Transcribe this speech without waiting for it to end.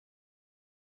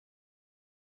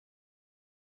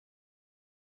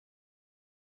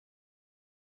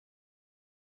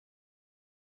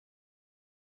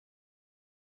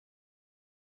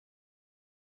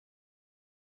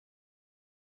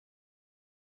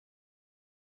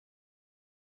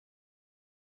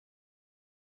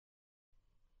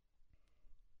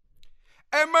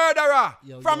A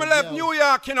murderer from yo, left yo. New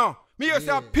York, you know. Me used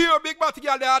to have pure big body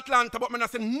girl there Atlanta, but me not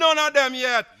see none of them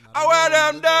yet. I wear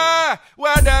them there,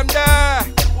 wear them there,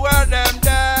 wear them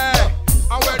there.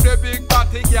 I wear the big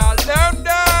body girl them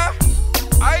there.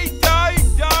 I die.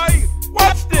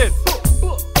 Watch this.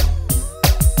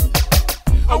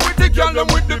 I with the girl them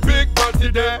with the big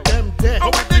body there. I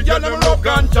with the girl them love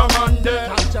ganja man there.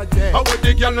 I with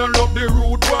the girl them love the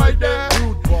rude boy there.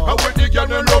 I with the girl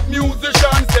them love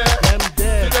musicians there.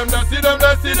 See them there, see them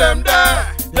there, see them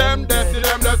there. Them there, see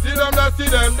them there, see them there, see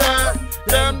them there.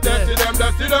 Them there, see them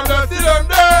there, see them there, see them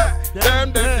there.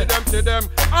 Them there, see them, see them.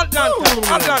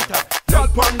 Atlanta. Y'all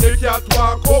pon the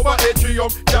catwalk over atrium.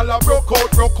 Y'all a broke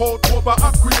out over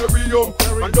aquarium.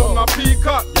 And down a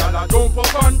peacock, y'all a jump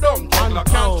up and down. Y'all a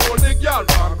control the y'all,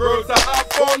 and girls a have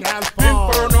fun.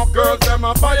 Inferno girls, them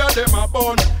a fire, them a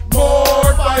burn.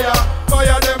 More fire,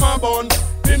 fire them a burn.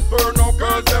 Inferno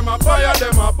girls, them a fire,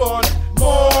 them a burn.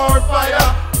 More fire,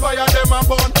 fire them a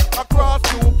burn. Across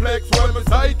duplex, well me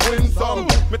sight win some.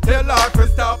 Me tell her to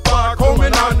stop her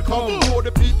coming and come. Know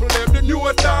the people them the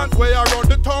newest dance way around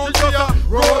the town.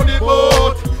 Roll the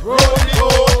boat.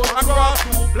 Across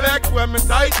duplex, when me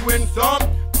sight win some.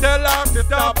 Tell her to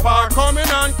stop her coming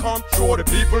and come. Show the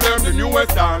people them the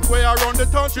newest dance way around the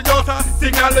town. She just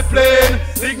signal the plane,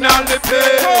 signal the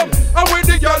plane. And with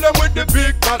the girl with the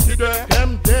big body there.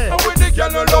 And with the girl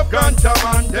love ganja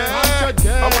man there.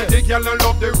 And with the girl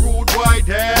love the rude boy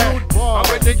there. And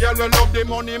with the girl love the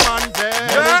money man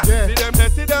there. See them there,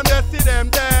 see them there, see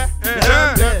them there.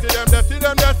 See them there, see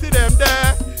them there, see them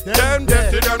there. Them there,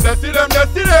 see them there, see them there,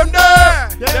 see them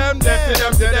there. Them there, see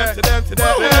them, see them, see them, see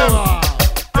them.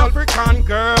 African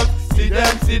girls, see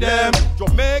them, see them.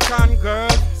 Jamaican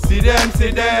girls, see them,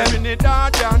 see them.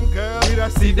 Trinidadian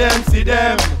girls, see them, see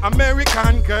them.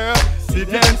 American girls, see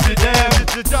them, see them.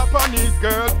 The Japanese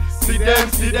girls, see them,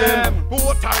 see them.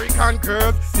 Puerto Rican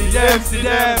girls, see them, see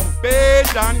them.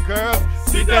 Belgian girls,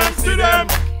 see them, see them.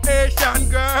 Asian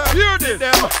girls, hear this.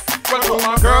 Well, to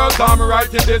my girls, I'm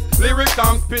writing this. Lyrics,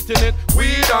 I'm spitting it.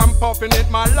 Weed, I'm puffing it.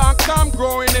 My locks, I'm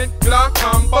growing it. Glock,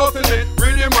 I'm busting it.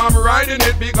 Rhythm, I'm riding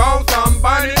it. Big house, I'm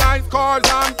buying it. Nice cars,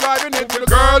 I'm driving it. To the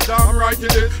girls, I'm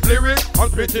writing it. Lyrics, I'm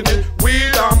spitting it.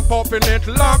 Weed, I'm puffing it.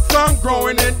 Locks, I'm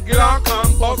growing it. Glock,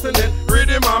 I'm busting it.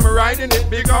 Rhythm, I'm riding it.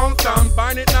 Big house, I'm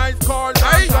buying it. Nice cars,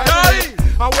 I'm driving it.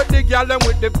 And with the girl them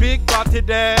with the big body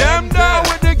there. Them there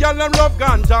with the girl them love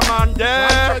ganja man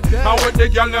there. And with the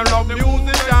girl them love the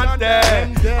musician there.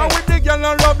 And with the girl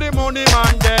them love the money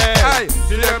man there.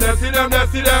 See them there, see them there,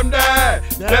 see them there.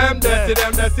 Them there, see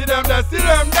them there, see them there, see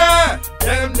them there.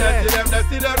 Them there, see them there,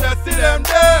 see them there, see them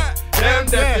there. Them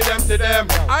there, see them, see them.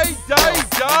 I die.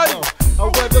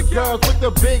 And with the girls with the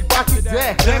big body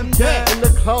there. Them there in the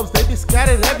clubs, they be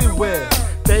scattered everywhere.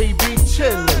 They be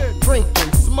chillin',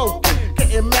 drinking, smoking,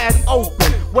 getting mad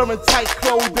open, wearing tight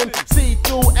clothing, see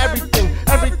through everything.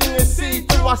 Everything is see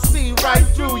through, I see right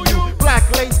through you. Black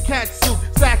lace catsuit,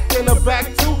 stacked in the back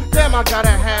too. Damn, I gotta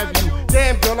have you.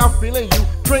 Damn, girl, I'm feeling you.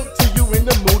 Drink to you in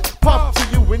the mood, pump to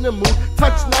you in the mood.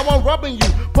 Touch, now I'm rubbing you.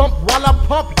 Bump while I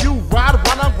pump you, ride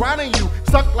while I'm riding you.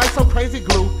 Stuck like some crazy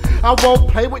glue. I won't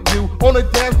play with you. On the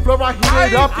dance floor, I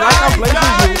heat it up like I'm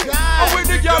blazing you. I'm with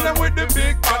the girl and with the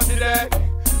big body there.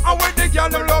 I'm with the girl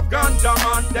who love ganja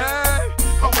man there.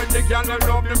 I'm with the girl who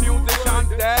love the musicians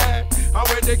there. I'm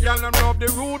with the girl who love the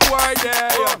rude boy there.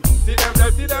 See them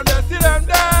there, see them there, see them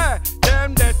there.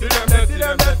 Them there, see them there, see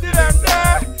them there, see them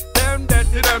there. Them there,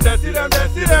 see them there, see them there,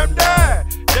 see them there.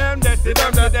 Them there, see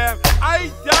them there, them.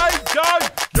 I die.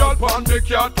 Girl pon the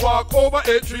catwalk over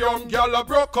atrium. Girl a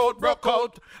broke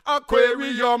out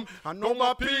aquarium. And no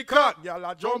my peacock. Girl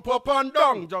a jump up and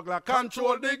down. Juggler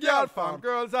control the girl farm.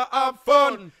 Girls a have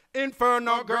fun.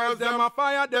 Inferno girls, them a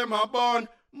fire, them a burn.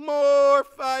 More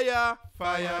fire,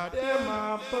 them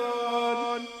a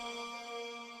burn.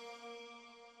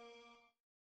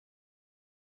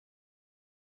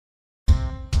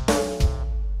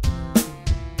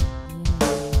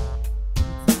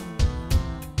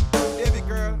 Baby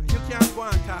girl, you can't go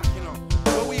and talk, you know.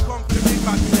 But we come for the big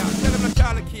batty girl. Tell them the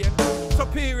Charlie Cain,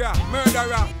 superior,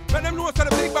 murderer. Let them know so the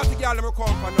big batty girl them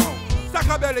come for now. Stack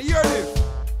a belly, hear this.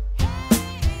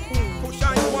 Push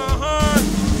on one hand.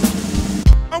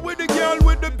 And with the girl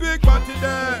with the big body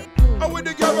there. And with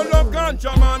the girl who love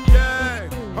ganja man there.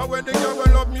 And with the girl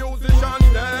who love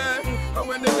musicians there. And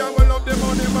with the girl who love the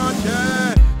money man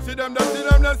there. See them there, see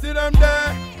them there, see them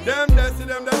there. Them there, see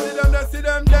them there, see them there, see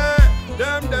them there.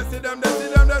 Them there, see them there, see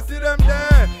them there, see them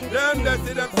there. Them there,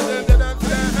 see them, see them, see them, see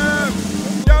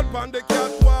them. Y'all pan the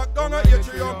catwalk down a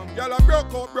atrium. Y'all a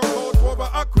broke out over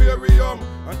aquarium.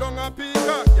 And down a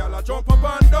peacock, y'all a jump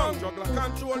up and down. Juggler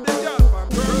control the y'all from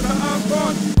girls that have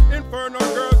fun. Inferno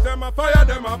girls, them a fire,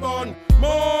 them a burn.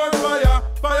 More fire,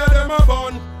 fire them a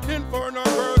burn. Inferno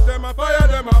girls, them a fire,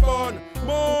 them a burn.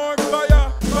 More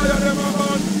fire, fire them a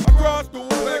burn. Across two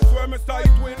legs where me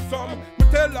sight win some. Me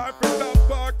tell life is that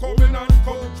far coming and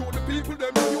come. Show the people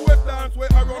them the US dance where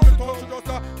around the town. Just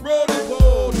a roll the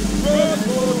boat, roll the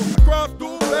boat. Across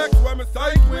two legs where me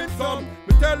sight win some.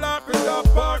 Me tell life is that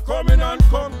far coming and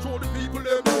come. Show the people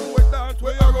them the US dance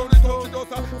where around the town.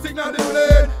 Just a signal the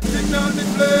plane, signal the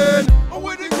plane. And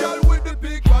with the girl with the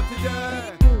big body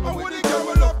there. And with the girl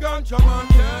with love ganja man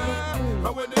there.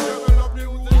 And with the girl with love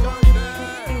music and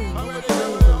there. And with the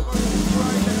girl with love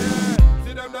right there.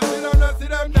 See them there, see them there, see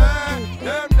them there.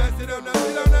 Them there, see them there,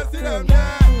 see them there, see them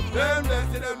there. Them there,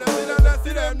 see them there, see them there,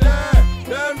 see them there.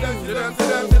 Them there, see them, see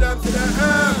them, see them, see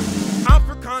them.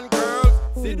 African girls,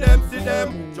 see them.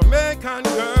 Jamaican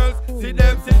girls, see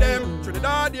them.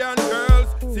 Trinidadian girls,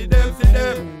 see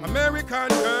them. American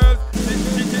girls,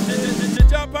 see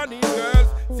Japanese girls,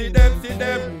 see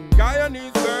them.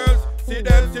 Guyanese girls, see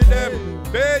them.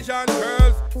 Bayesian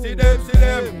girls, see them.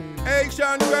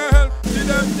 Asian girls, see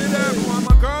them. All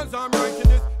my girls, I'm writing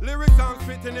this. Lyrics, I'm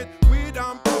spitting it. Weed,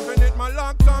 I'm puffing it. My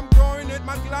locks, I'm growing it.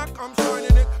 My clock, I'm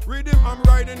shining it. Rhythm, I'm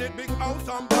riding it. Big house,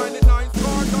 I'm buying it. 9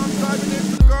 cars, I'm driving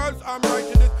it. The girls, I'm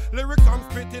writing it. Lyrics, I'm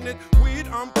spitting it. Weed,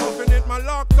 I'm puffing it. My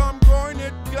locks, I'm growing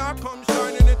it. Clock, I'm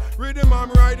shining it. Rhythm,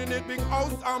 I'm riding it. Big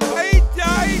house, I'm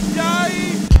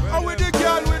die. I'm with the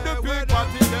girl with the big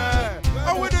body there.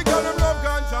 I'm with the girl who love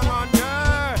ganja man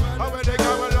there. I'm with the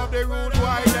girl who love the rude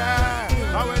boy there.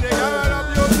 I'm with the girl who love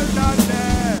the old dance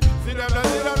there. See them there,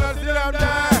 see them there, see them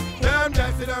there. Them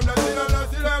there, see them there, see them there,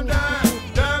 see them there.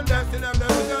 Them there, see them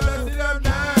there, see them there, see them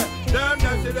there. Them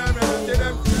there, see them there, see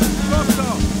them there.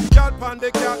 Y'all pan the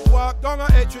catwalk down a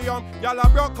atrium. Y'all a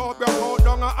broke out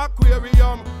down a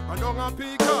aquarium. And down a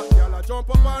peacock, y'all a jump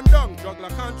up and down. Juggler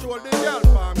control the y'all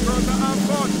farm, girls that have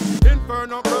fun.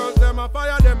 Inferno girls, them a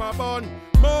fire, them a burn.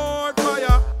 More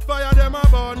fire, fire them a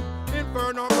burn.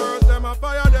 Inferno girls, them a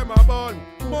fire, them a burn.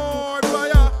 More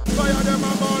fire, fire them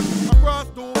a burn. Across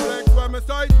two legs where me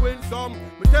sight win some.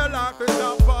 Me tell life is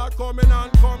that far coming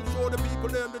and come. Show the people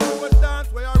them the newest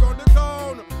dance way around the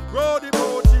town. Row the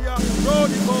boat, yeah, row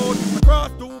the boat.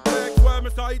 Across two legs where me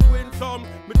sight win some.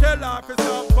 Me tell life is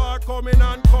that far coming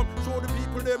and come. Show the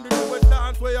people them the newest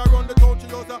dance way around the town. She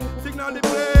just a signal the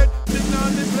plane, signal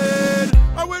the plane.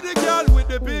 And with the girl with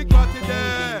the big body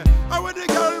there. And with the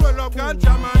girl with love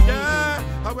ganja man there.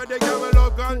 And with the girl with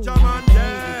love ganja man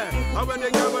there. And with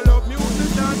the girl with love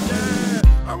music and there.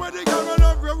 And with the girl with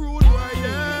love your rude boy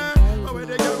there. And with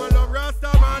the girl with love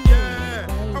Rasta man there.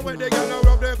 And with the girl who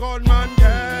love the gold man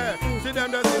there. See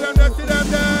them there, see them there, see them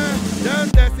there. Them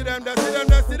there, see them there, see them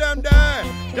there, see them there.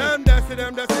 Them there, see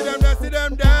them there, see them there, see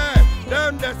them there.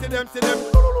 Them there, see them, see them.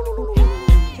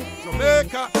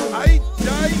 Jamaica, I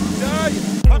die.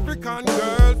 African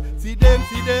girls, see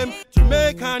them.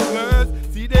 Jamaican girls,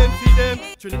 see them.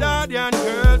 Trinidadian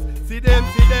girls, see them.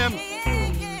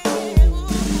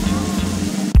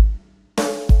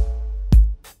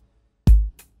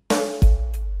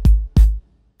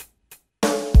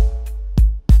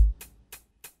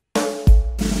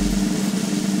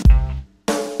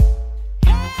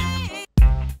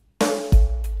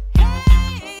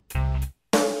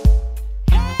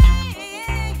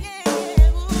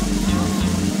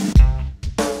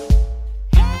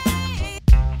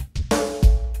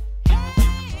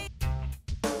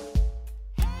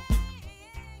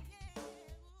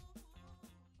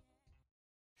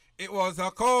 It was a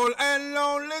cold and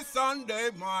lonely Sunday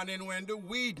morning when the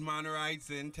weed man rides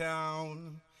in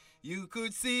town. You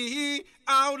could see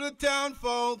out of town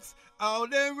folks, how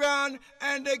they run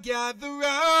and they gather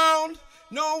round.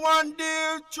 No one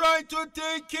dare try to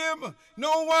take him,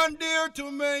 no one dare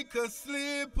to make a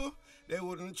slip. They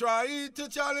wouldn't try to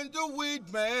challenge the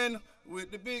weed man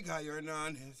with the big iron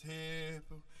on his hip.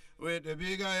 With the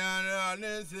big iron on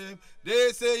his hip, they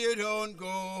say you don't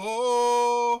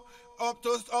go up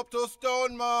to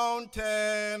Stone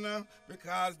Mountain,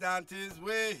 because that is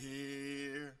where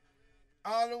here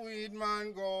all the weed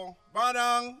man go.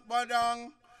 Badang,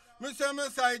 badang. Me say me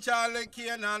sight Charlie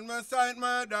Cain and me sight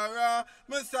murderer.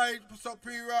 Me sight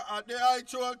superior at the high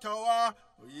troll tower.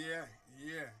 Yeah.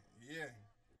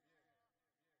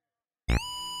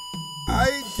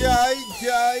 I.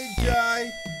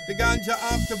 The ganja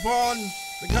after born.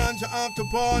 The ganja after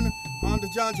born. On the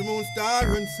Ganja Moon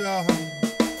Star and Sun.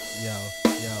 Yo.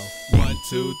 1,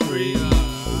 2, 3.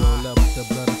 Roll up the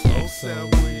blood and smoke some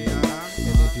weed.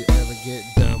 And if you ever get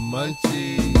dumb